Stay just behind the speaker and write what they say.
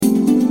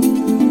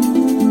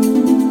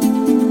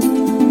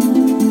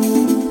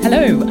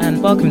Hello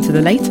and welcome to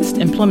the latest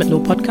employment law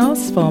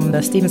podcast from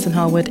the Stevenson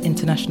Harwood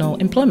International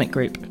Employment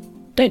Group.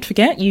 Don't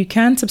forget you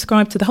can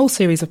subscribe to the whole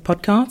series of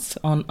podcasts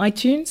on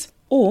iTunes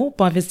or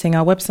by visiting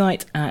our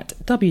website at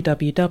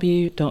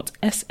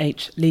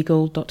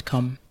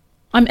www.shlegal.com.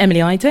 I'm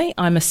Emily Ide,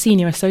 I'm a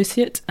senior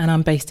associate and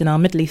I'm based in our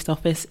Middle East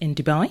office in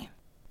Dubai.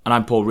 And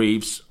I'm Paul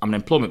Reeves, I'm an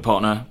employment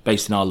partner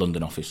based in our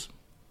London office.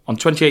 On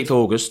 28th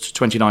August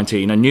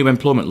 2019, a new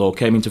employment law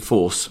came into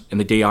force in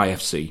the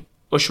DIFC,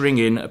 ushering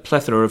in a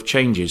plethora of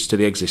changes to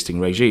the existing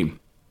regime.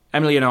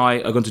 Emily and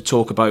I are going to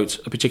talk about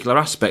a particular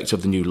aspect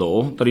of the new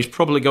law that is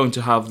probably going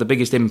to have the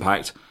biggest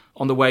impact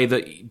on the way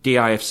that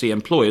DIFC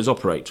employers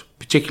operate,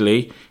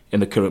 particularly in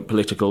the current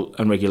political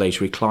and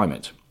regulatory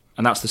climate.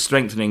 And that's the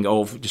strengthening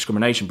of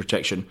discrimination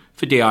protection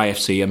for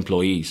DIFC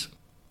employees.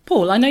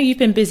 Paul, I know you've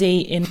been busy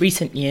in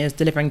recent years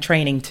delivering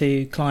training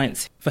to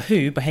clients for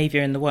who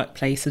behaviour in the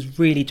workplace has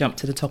really jumped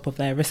to the top of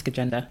their risk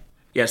agenda.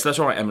 Yes, that's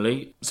right,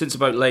 Emily. Since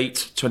about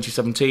late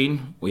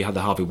 2017, we had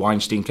the Harvey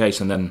Weinstein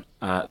case and then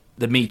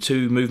the Me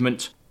Too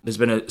movement. There's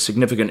been a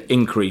significant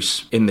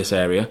increase in this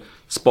area.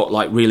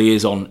 Spotlight really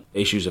is on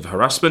issues of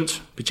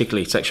harassment,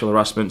 particularly sexual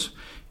harassment,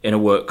 in a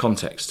work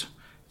context.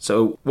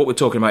 So what we're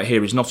talking about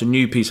here is not a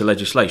new piece of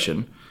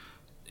legislation.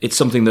 It's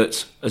something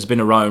that has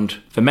been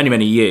around for many,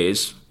 many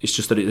years. It's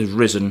just that it has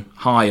risen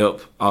high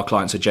up our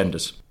clients'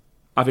 agendas.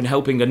 I've been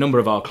helping a number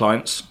of our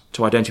clients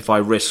to identify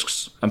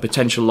risks and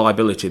potential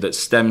liability that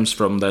stems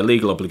from their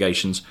legal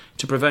obligations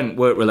to prevent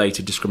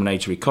work-related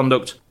discriminatory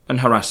conduct and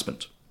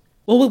harassment.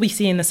 Well, we'll be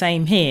seeing the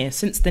same here.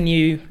 Since the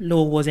new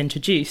law was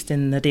introduced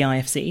in the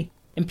DIFC,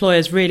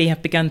 employers really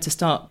have begun to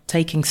start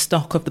taking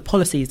stock of the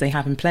policies they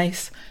have in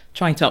place,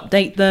 trying to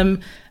update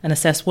them and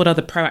assess what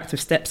other proactive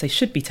steps they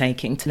should be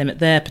taking to limit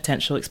their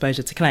potential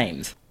exposure to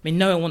claims. I mean,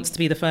 no one wants to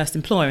be the first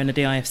employer in the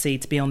DIFC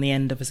to be on the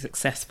end of a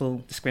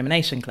successful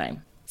discrimination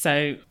claim.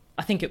 So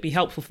I think it would be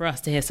helpful for us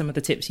to hear some of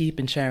the tips you've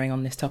been sharing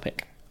on this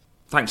topic.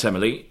 Thanks,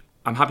 Emily.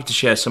 I'm happy to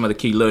share some of the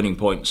key learning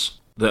points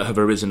that have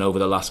arisen over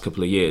the last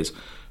couple of years.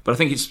 But I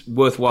think it's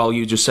worthwhile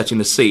you just setting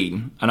the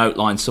scene and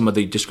outline some of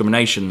the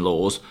discrimination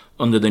laws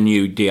under the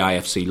new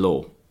DIFC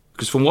law.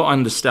 Because from what I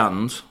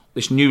understand,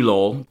 this new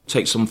law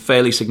takes some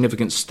fairly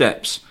significant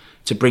steps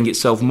to bring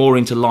itself more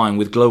into line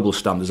with global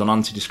standards on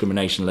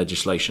anti-discrimination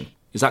legislation.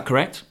 Is that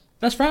correct?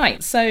 That's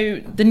right. So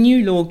the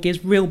new law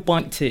gives real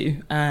bite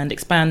to and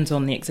expands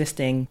on the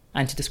existing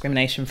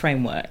anti-discrimination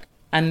framework.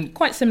 And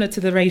quite similar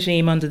to the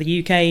regime under the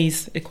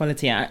UK's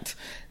Equality Act,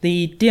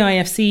 the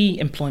DIFC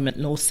employment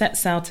law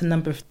sets out a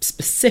number of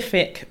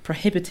specific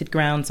prohibited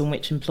grounds on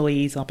which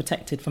employees are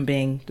protected from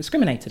being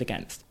discriminated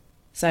against.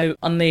 So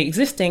on the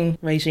existing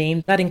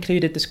regime, that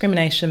included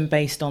discrimination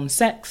based on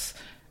sex,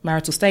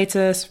 marital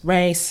status,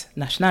 race,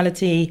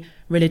 nationality,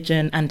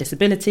 religion and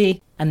disability.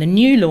 And the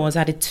new law has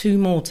added two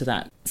more to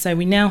that. So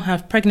we now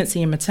have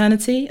pregnancy and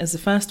maternity as the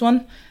first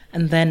one,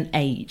 and then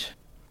age.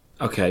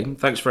 Okay,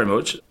 thanks very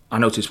much. I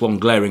noticed one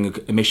glaring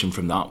omission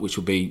from that, which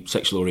will be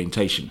sexual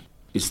orientation.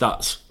 Is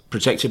that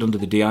protected under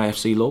the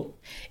DIFC law?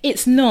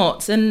 It's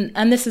not,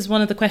 and this is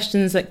one of the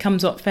questions that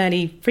comes up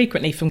fairly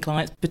frequently from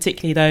clients,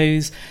 particularly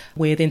those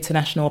with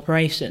international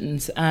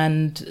operations,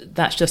 and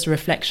that's just a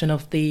reflection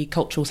of the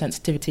cultural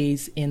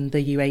sensitivities in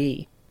the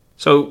UAE.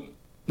 So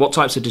what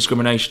types of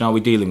discrimination are we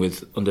dealing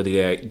with under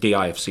the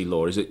DIFC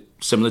law? Is it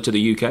similar to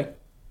the UK?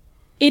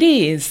 It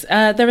is.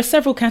 There are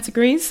several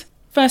categories.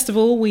 First of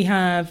all, we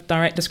have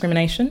direct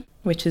discrimination,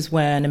 which is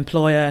where an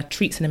employer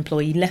treats an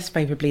employee less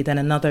favourably than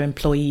another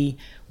employee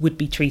would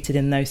be treated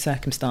in those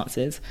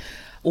circumstances,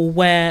 or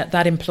where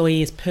that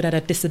employee is put at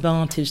a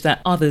disadvantage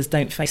that others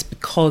don't face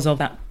because of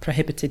that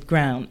prohibited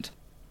ground.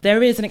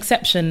 There is an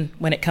exception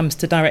when it comes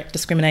to direct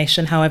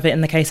discrimination, however,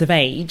 in the case of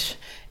age,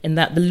 in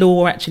that the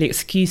law actually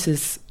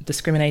excuses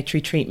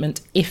discriminatory treatment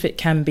if it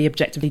can be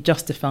objectively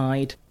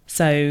justified,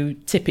 so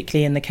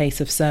typically in the case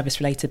of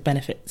service-related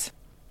benefits.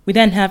 We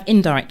then have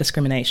indirect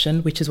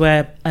discrimination, which is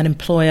where an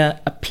employer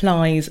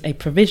applies a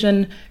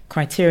provision,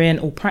 criterion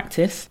or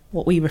practice,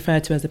 what we refer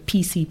to as a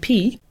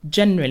PCP,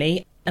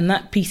 generally, and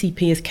that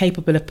PCP is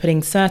capable of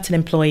putting certain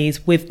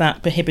employees with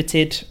that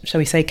prohibited, shall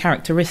we say,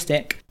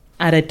 characteristic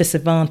at a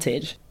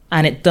disadvantage,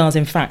 and it does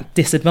in fact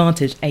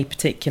disadvantage a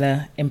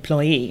particular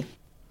employee.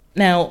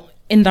 Now,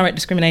 indirect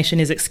discrimination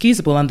is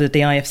excusable under the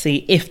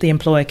DIFC if the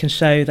employer can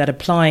show that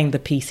applying the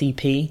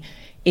PCP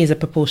is a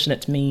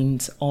proportionate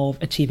means of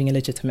achieving a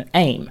legitimate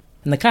aim.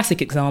 And the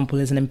classic example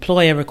is an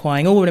employer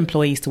requiring all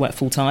employees to work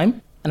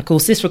full-time. And of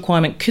course, this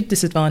requirement could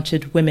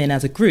disadvantage women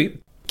as a group,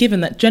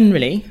 given that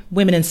generally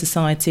women in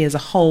society as a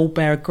whole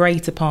bear a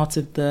greater part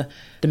of the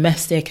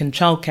domestic and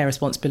childcare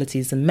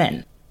responsibilities than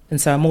men, and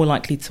so are more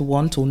likely to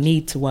want or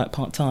need to work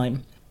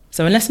part-time.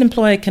 So unless an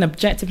employer can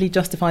objectively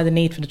justify the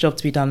need for the job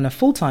to be done on a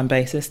full-time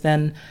basis,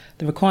 then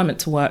the requirement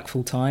to work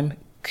full-time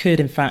could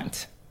in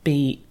fact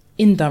be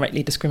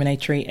indirectly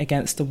discriminatory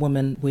against a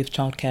woman with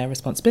childcare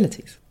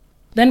responsibilities.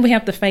 Then we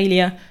have the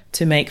failure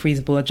to make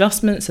reasonable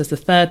adjustments as the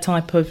third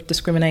type of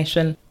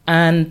discrimination,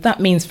 and that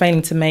means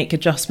failing to make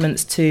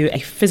adjustments to a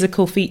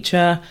physical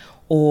feature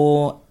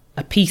or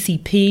a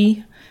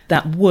PCP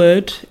that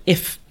would,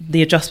 if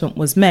the adjustment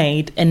was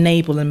made,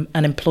 enable an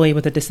employee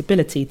with a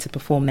disability to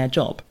perform their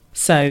job.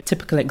 So,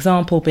 typical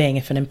example being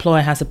if an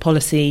employer has a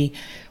policy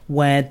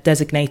where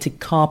designated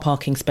car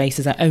parking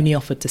spaces are only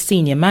offered to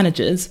senior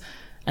managers,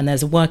 and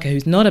there's a worker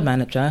who's not a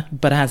manager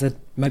but has a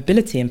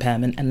mobility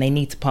impairment and they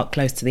need to park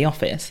close to the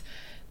office,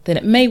 then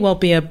it may well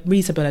be a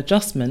reasonable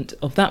adjustment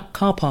of that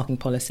car parking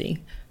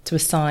policy to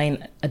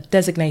assign a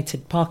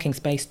designated parking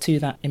space to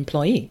that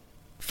employee.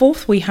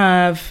 Fourth, we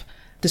have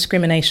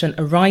discrimination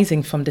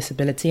arising from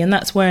disability, and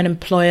that's where an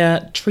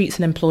employer treats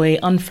an employee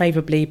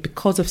unfavourably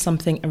because of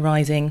something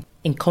arising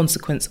in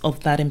consequence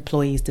of that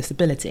employee's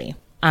disability,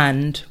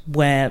 and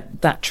where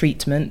that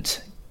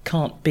treatment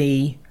can't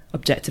be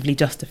objectively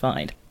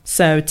justified.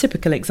 So a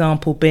typical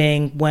example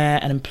being where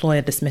an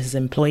employer dismisses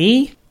an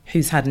employee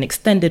who's had an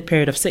extended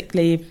period of sick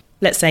leave,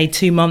 let's say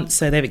 2 months,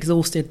 so they've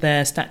exhausted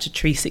their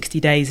statutory 60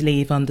 days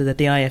leave under the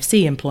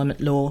DIFC employment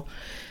law,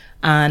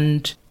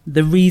 and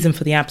the reason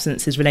for the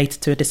absence is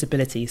related to a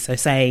disability, so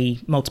say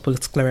multiple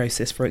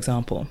sclerosis, for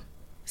example.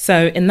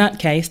 So in that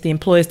case, the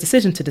employer's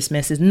decision to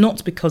dismiss is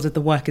not because of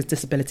the worker's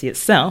disability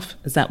itself,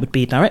 as that would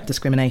be direct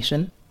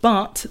discrimination,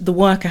 but the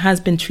worker has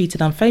been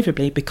treated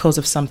unfavourably because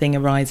of something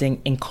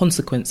arising in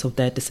consequence of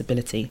their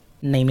disability,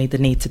 namely the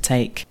need to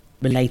take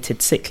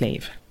related sick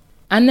leave.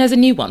 And there's a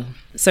new one.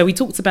 So we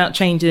talked about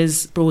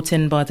changes brought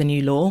in by the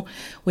new law.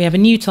 We have a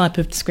new type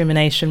of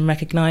discrimination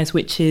recognised,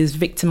 which is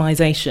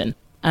victimisation.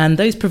 And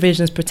those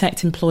provisions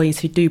protect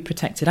employees who do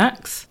protected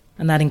acts,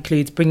 and that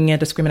includes bringing a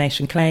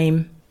discrimination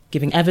claim,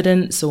 giving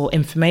evidence or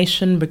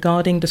information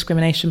regarding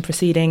discrimination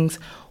proceedings,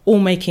 or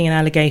making an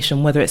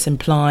allegation, whether it's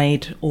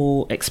implied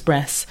or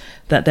express,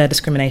 that their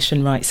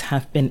discrimination rights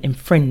have been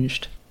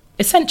infringed.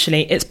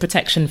 Essentially, it's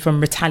protection from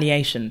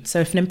retaliation. So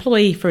if an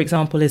employee, for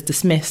example, is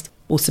dismissed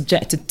or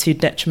subjected to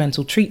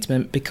detrimental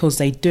treatment because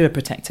they do a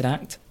protected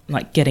act,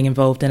 like getting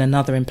involved in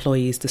another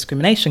employee's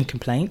discrimination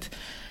complaint,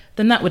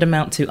 then that would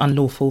amount to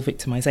unlawful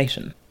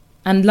victimisation.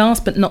 And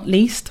last but not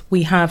least,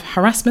 we have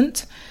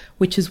harassment,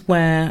 which is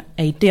where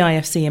a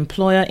DIFC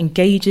employer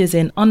engages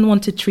in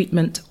unwanted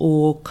treatment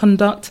or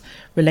conduct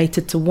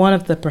related to one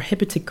of the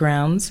prohibited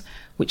grounds,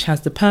 which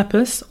has the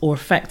purpose or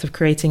effect of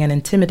creating an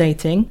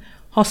intimidating,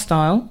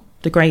 hostile,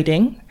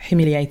 degrading,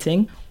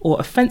 humiliating, or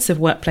offensive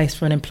workplace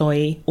for an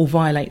employee or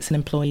violates an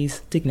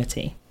employee's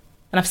dignity.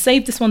 And I've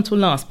saved this one till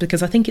last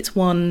because I think it's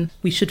one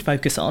we should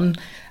focus on,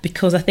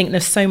 because I think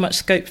there's so much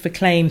scope for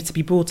claims to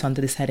be brought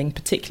under this heading,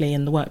 particularly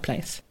in the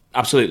workplace.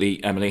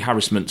 Absolutely, Emily.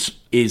 Harassment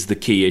is the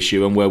key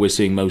issue and where we're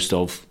seeing most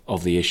of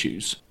the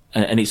issues.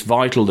 And it's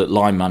vital that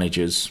line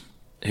managers,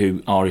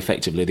 who are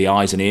effectively the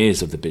eyes and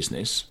ears of the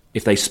business,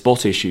 if they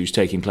spot issues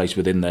taking place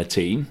within their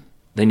team,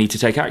 they need to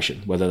take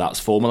action, whether that's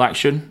formal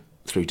action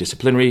through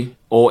disciplinary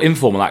or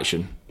informal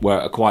action, where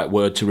a quiet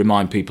word to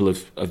remind people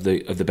of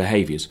the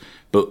behaviours.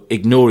 But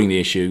ignoring the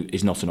issue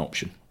is not an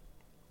option.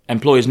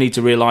 Employers need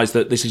to realise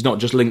that this is not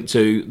just linked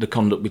to the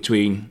conduct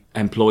between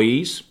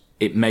employees.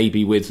 It may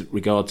be with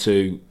regard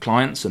to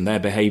clients and their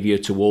behaviour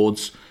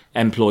towards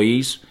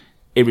employees.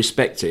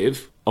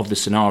 Irrespective of the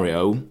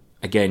scenario,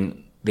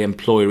 again, the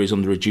employer is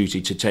under a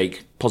duty to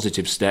take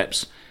positive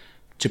steps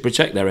to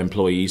protect their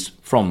employees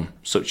from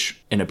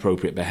such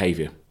inappropriate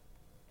behaviour.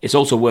 It's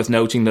also worth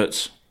noting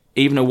that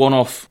even a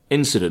one-off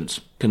incident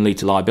can lead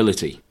to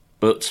liability.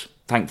 But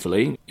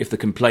thankfully, if the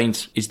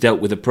complaint is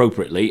dealt with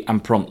appropriately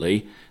and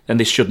promptly, then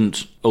this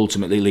shouldn't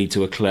ultimately lead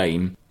to a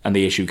claim and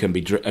the issue can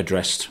be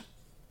addressed.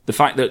 The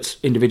fact that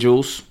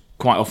individuals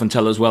quite often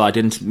tell us, well, I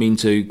didn't mean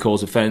to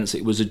cause offence,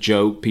 it was a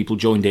joke, people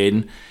joined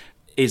in,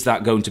 is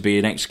that going to be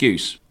an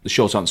excuse? The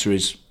short answer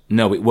is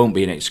no, it won't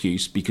be an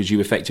excuse, because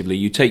you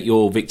take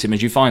your victim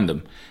as you find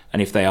them.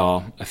 And if they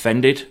are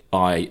offended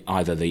by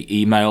either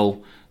the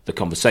email, the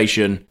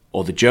conversation,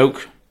 or the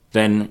joke,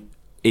 then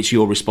it's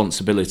your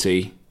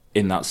responsibility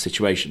in that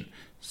situation.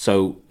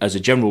 So as a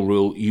general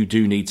rule, you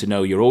do need to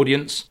know your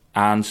audience,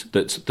 and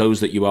that those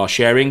that you are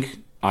sharing,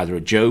 either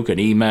a joke, an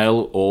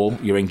email, or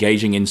you're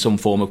engaging in some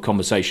form of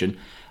conversation,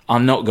 are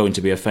not going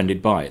to be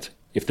offended by it.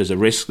 If there's a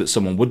risk that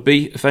someone would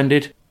be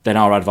offended, then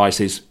our advice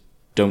is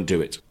don't do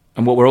it.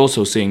 And what we're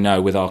also seeing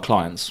now with our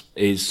clients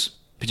is,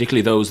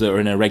 particularly those that are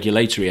in a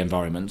regulatory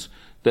environment,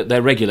 that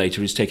their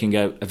regulator is taking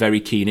a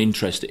very keen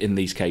interest in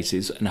these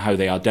cases and how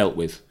they are dealt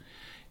with.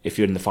 If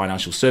you're in the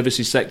financial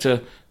services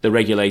sector, the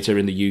regulator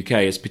in the UK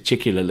has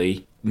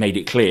particularly made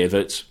it clear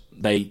that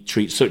they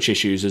treat such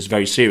issues as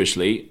very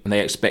seriously, and they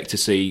expect to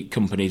see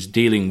companies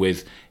dealing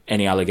with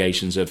any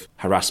allegations of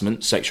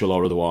harassment, sexual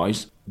or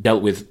otherwise,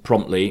 dealt with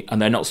promptly,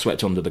 and they're not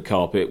swept under the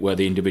carpet, where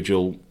the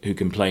individual who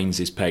complains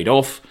is paid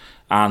off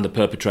and the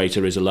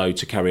perpetrator is allowed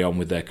to carry on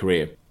with their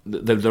career.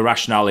 The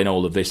rationale in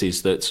all of this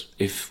is that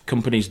if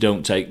companies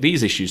don't take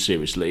these issues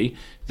seriously,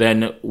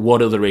 then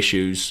what other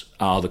issues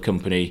are the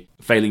company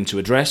failing to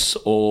address?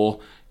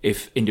 Or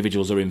if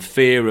individuals are in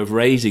fear of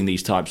raising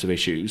these types of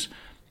issues,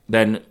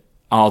 then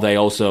are they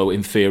also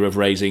in fear of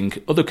raising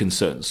other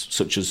concerns,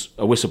 such as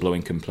a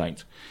whistleblowing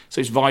complaint?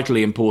 So it's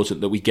vitally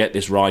important that we get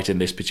this right in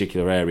this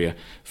particular area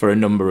for a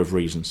number of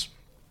reasons.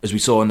 As we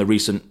saw in the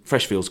recent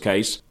Freshfields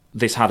case,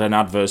 this had an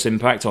adverse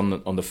impact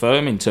on the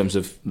firm in terms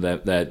of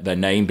their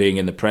name being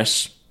in the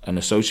press and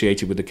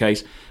associated with the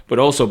case, but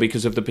also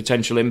because of the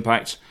potential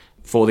impact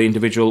for the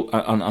individual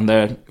on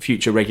their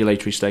future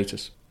regulatory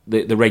status.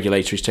 The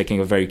regulator is taking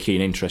a very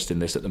keen interest in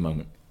this at the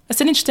moment. It's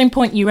an interesting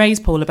point you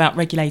raised, Paul, about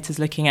regulators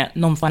looking at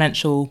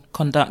non-financial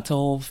conduct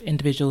of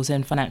individuals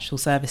in financial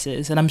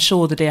services, and I'm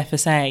sure the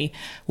DFSA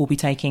will be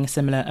taking a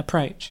similar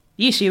approach.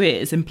 The issue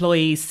is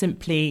employees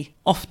simply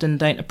often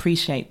don't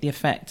appreciate the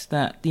effect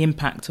that the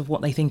impact of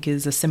what they think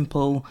is a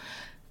simple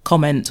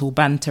comment or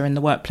banter in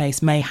the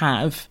workplace may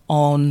have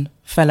on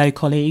fellow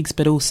colleagues,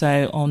 but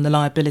also on the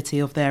liability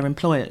of their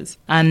employers.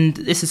 And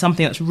this is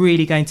something that's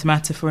really going to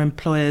matter for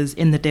employers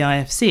in the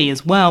DIFC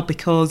as well,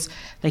 because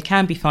they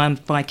can be found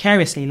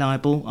vicariously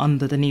liable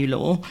under the new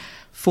law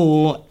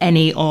for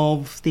any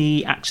of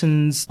the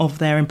actions of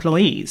their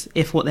employees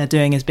if what they're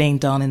doing is being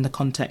done in the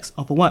context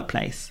of a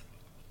workplace.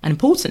 And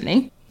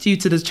importantly, due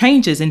to the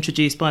changes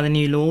introduced by the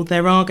new law,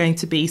 there are going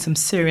to be some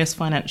serious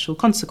financial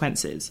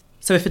consequences.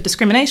 So if a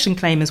discrimination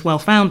claim is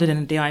well-founded in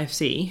a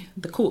DIFC,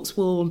 the courts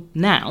will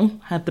now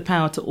have the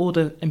power to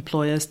order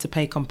employers to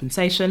pay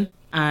compensation,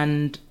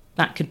 and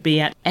that could be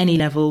at any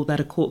level that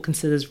a court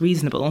considers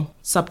reasonable,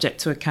 subject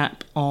to a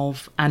cap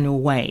of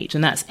annual wage,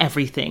 and that's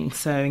everything,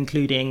 so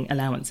including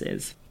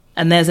allowances.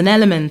 And there's an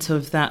element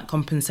of that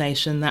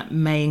compensation that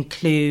may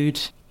include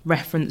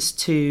reference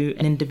to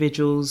an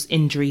individual's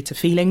injury to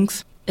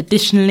feelings.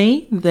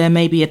 Additionally, there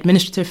may be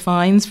administrative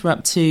fines for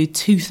up to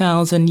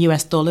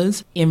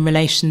 $2,000 in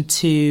relation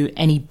to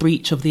any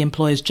breach of the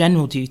employer's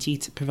general duty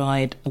to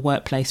provide a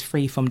workplace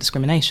free from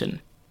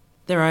discrimination.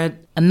 There are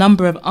a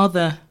number of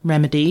other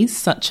remedies,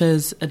 such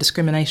as a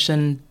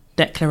discrimination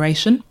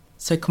declaration,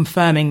 so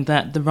confirming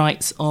that the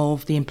rights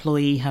of the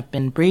employee have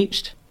been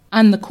breached,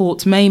 and the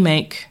court may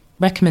make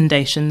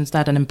recommendations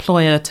that an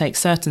employer take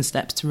certain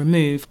steps to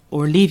remove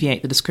or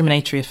alleviate the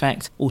discriminatory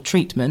effect or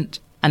treatment.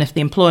 And if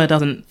the employer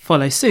doesn't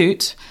follow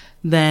suit,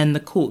 then the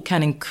court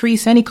can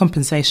increase any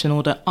compensation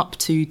order up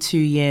to 2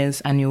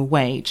 years' annual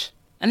wage.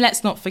 And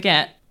let's not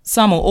forget,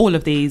 some or all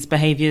of these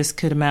behaviours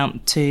could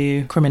amount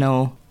to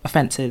criminal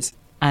offences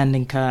and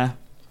incur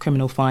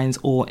criminal fines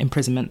or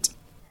imprisonment.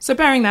 So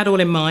bearing that all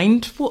in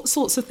mind, what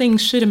sorts of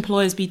things should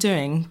employers be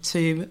doing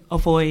to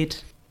avoid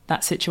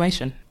that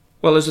situation?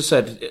 Well, as I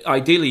said,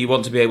 ideally you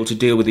want to be able to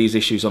deal with these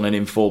issues on an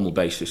informal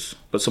basis,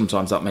 but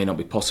sometimes that may not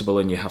be possible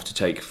and you have to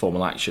take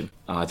formal action.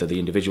 Either the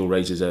individual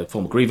raises a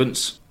formal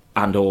grievance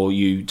and or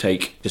you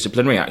take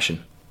disciplinary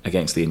action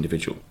against the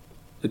individual.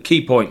 The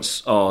key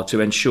points are to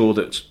ensure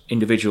that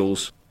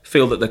individuals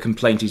feel that the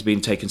complaint is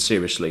being taken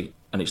seriously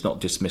and it's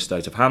not dismissed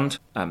out of hand.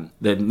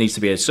 There needs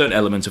to be a certain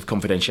element of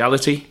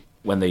confidentiality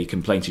when the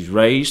complaint is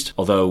raised,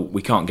 although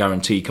we can't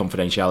guarantee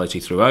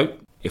confidentiality throughout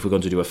if we're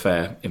going to do a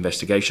fair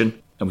investigation,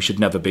 and we should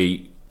never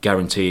be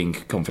guaranteeing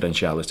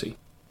confidentiality.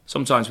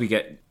 Sometimes we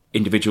get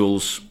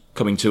individuals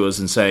coming to us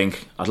and saying,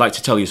 I'd like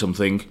to tell you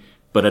something,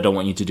 but I don't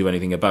want you to do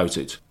anything about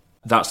it.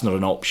 That's not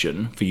an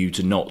option for you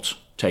to not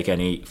take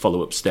any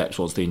follow-up steps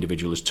once the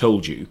individual has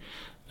told you.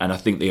 And I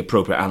think the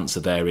appropriate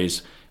answer there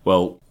is,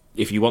 well,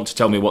 if you want to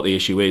tell me what the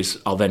issue is,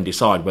 I'll then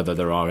decide whether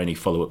there are any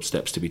follow-up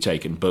steps to be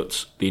taken.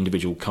 But the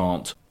individual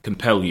can't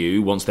compel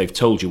you, once they've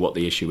told you what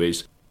the issue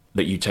is,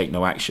 that you take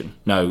no action.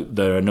 Now,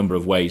 there are a number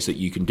of ways that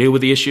you can deal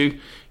with the issue.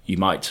 You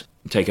might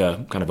take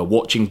a kind of a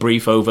watching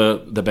brief over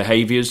the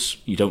behaviours.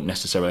 You don't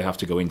necessarily have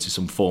to go into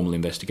some formal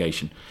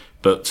investigation.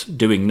 But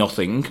doing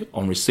nothing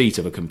on receipt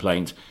of a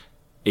complaint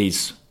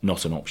is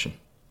not an option.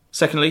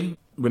 Secondly,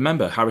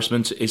 remember,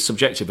 harassment is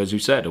subjective, as you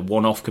said. A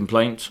one-off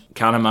complaint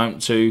can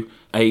amount to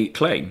a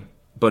claim,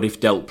 but if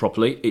dealt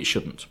properly, it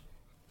shouldn't.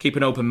 Keep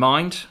an open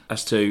mind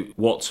as to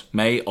what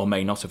may or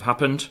may not have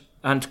happened,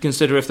 and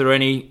consider if there are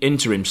any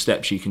interim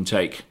steps you can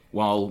take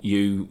while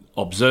you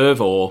observe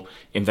or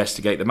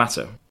investigate the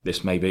matter.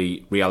 This may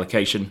be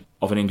reallocation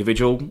of an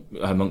individual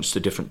amongst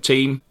a different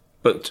team,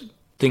 but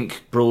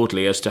think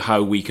broadly as to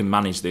how we can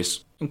manage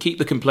this and keep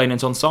the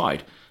complainant on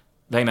side.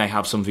 They may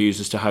have some views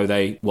as to how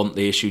they want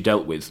the issue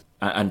dealt with,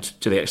 and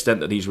to the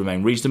extent that these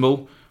remain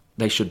reasonable,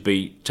 they should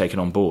be taken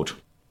on board.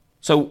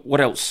 So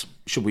what else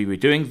should we be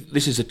doing?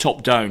 This is a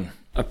top-down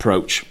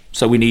approach,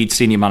 so we need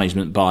senior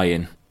management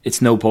buy-in. It's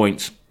no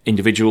point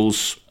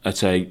individuals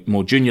at a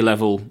more junior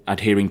level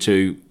adhering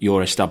to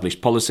your established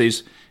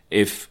policies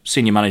if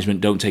senior management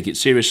don't take it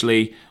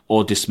seriously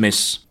or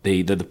dismiss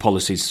the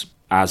policies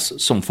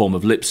as some form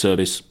of lip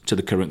service to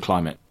the current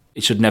climate.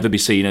 It should never be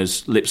seen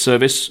as lip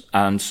service,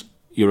 and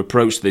your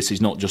approach to this is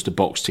not just a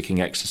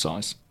box-ticking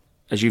exercise.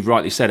 As you've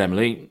rightly said,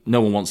 Emily, no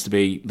one wants to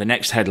be the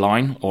next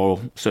headline, or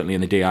certainly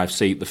in the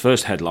DIFC, the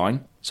first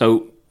headline.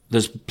 So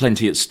there's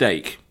plenty at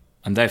stake,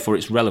 and therefore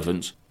it's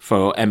relevant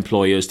for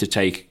employers to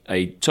take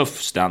a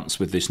tough stance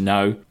with this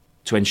now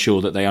to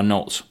ensure that they are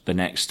not the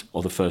next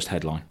or the first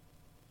headline.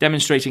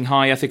 Demonstrating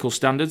high ethical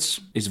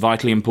standards is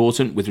vitally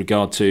important with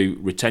regard to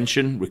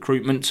retention,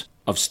 recruitment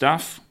of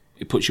staff.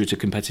 It puts you at a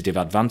competitive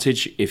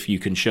advantage if you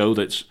can show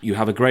that you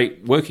have a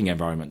great working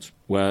environment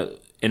where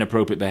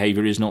inappropriate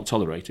behaviour is not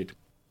tolerated.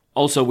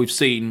 Also, we've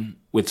seen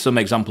with some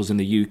examples in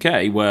the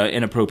UK where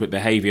inappropriate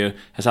behaviour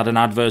has had an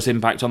adverse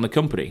impact on the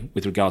company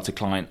with regard to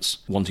clients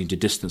wanting to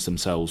distance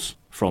themselves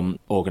from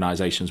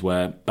organisations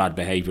where bad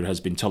behaviour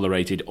has been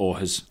tolerated or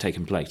has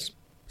taken place.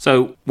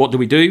 So what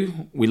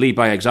do? We lead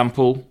by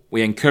example.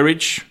 We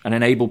encourage and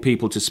enable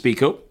people to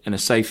speak up in a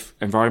safe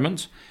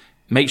environment.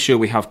 Make sure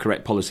we have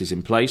correct policies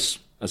in place.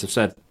 As I've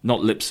said,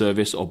 not lip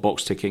service or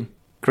box ticking.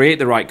 Create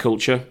the right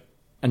culture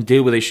and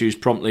deal with issues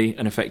promptly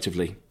and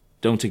effectively.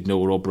 Don't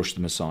ignore or brush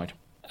them aside.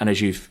 And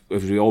as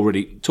we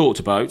already talked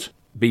about,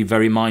 be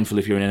very mindful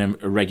if you're in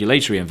a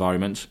regulatory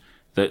environment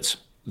that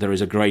there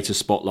is a greater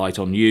spotlight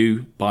on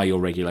you by your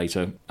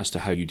regulator as to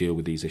how you deal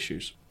with these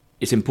issues.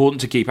 It's important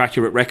to keep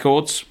accurate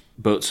records,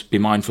 but be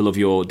mindful of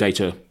your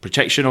data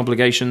protection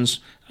obligations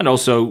and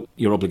also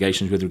your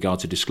obligations with regard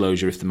to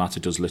disclosure if the matter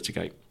does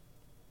litigate.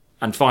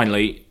 And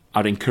finally,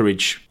 I'd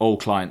encourage all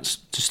clients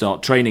to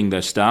start training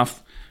their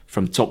staff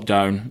from top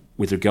down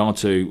with regard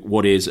to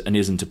what is and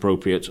isn't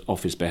appropriate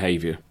office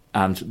behaviour.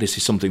 And this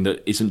is something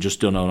that isn't just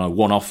done on a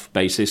one-off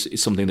basis.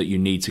 It's something that you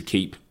need to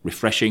keep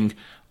refreshing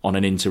on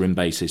an interim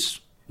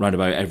basis, around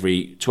about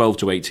every 12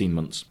 to 18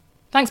 months.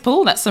 Thanks,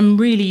 Paul. That's some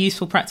really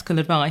useful practical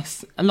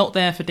advice. A lot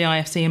there for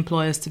DIFC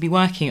employers to be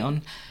working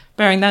on.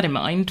 Bearing that in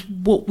mind,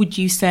 what would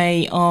you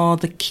say are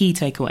the key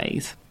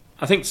takeaways?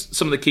 I think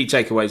some of the key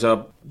takeaways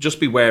are just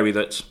be wary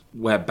that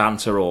where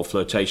banter or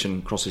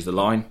flirtation crosses the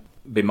line,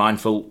 be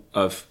mindful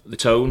of the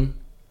tone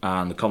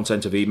and the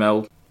content of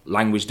email,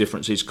 language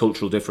differences,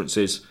 cultural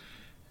differences.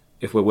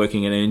 If we're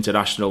working in an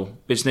international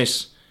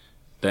business,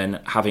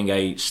 then having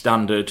a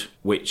standard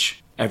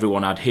which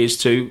everyone adheres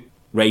to,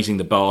 raising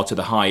the bar to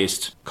the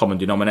highest common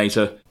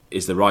denominator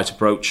is the right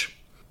approach.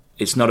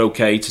 It's not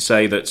okay to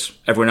say that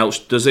everyone else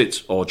does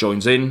it or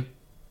joins in.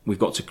 We've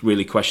got to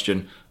really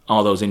question,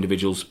 are those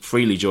individuals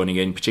freely joining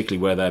in,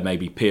 particularly where there may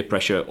be peer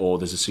pressure or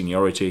there's a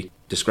seniority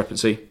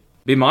discrepancy.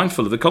 Be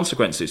mindful of the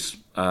consequences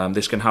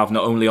this can have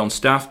not only on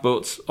staff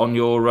but on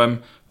your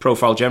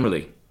profile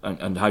generally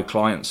and how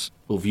clients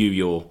will view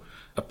your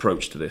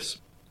approach to this.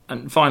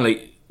 And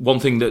finally, one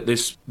thing that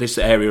this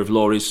area of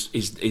law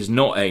is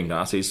not aimed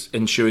at is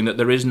ensuring that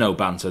there is no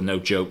banter, no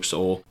jokes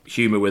or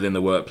humour within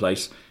the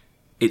workplace.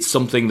 It's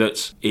something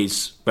that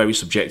is very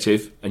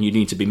subjective and you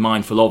need to be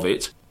mindful of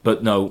it.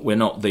 But no, we're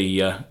not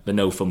the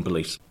no fun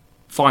police.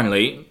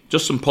 Finally,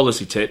 just some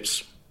policy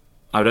tips.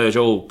 I would urge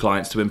all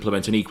clients to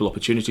implement an equal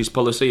opportunities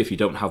policy if you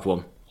don't have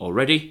one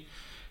already.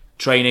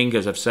 Training,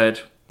 as I've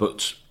said,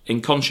 but in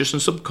conscious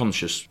and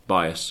subconscious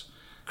bias.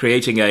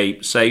 Creating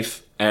a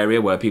safe area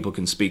where people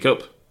can speak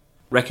up.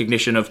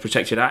 Recognition of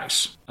protected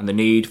acts and the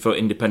need for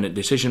independent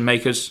decision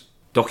makers.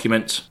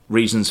 Document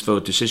reasons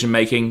for decision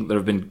making. There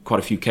have been quite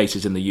a few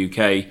cases in the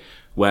UK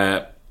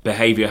where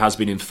behaviour has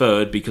been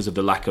inferred because of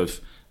the lack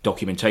of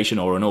documentation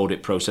or an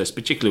audit process,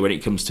 particularly when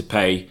it comes to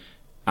pay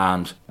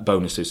and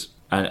bonuses.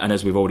 And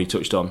as we've already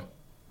touched on,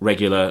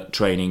 regular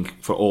training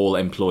for all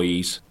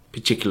employees,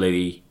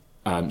 particularly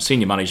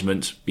senior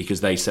management, because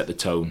they set the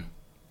tone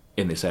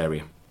in this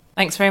area.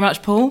 Thanks very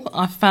much, Paul.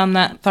 I've found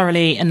that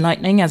thoroughly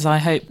enlightening, as I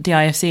hope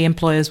DIFC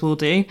employers will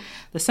do.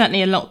 There's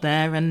certainly a lot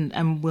there,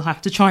 and we'll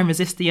have to try and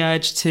resist the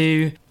urge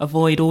to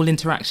avoid all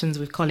interactions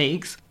with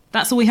colleagues.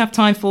 That's all we have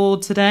time for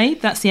today.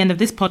 That's the end of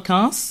this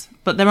podcast.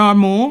 But there are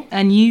more,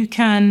 and you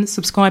can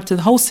subscribe to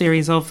the whole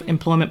series of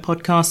employment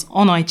podcasts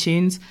on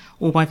iTunes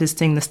or by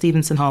visiting the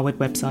Stephenson Harwood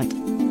website.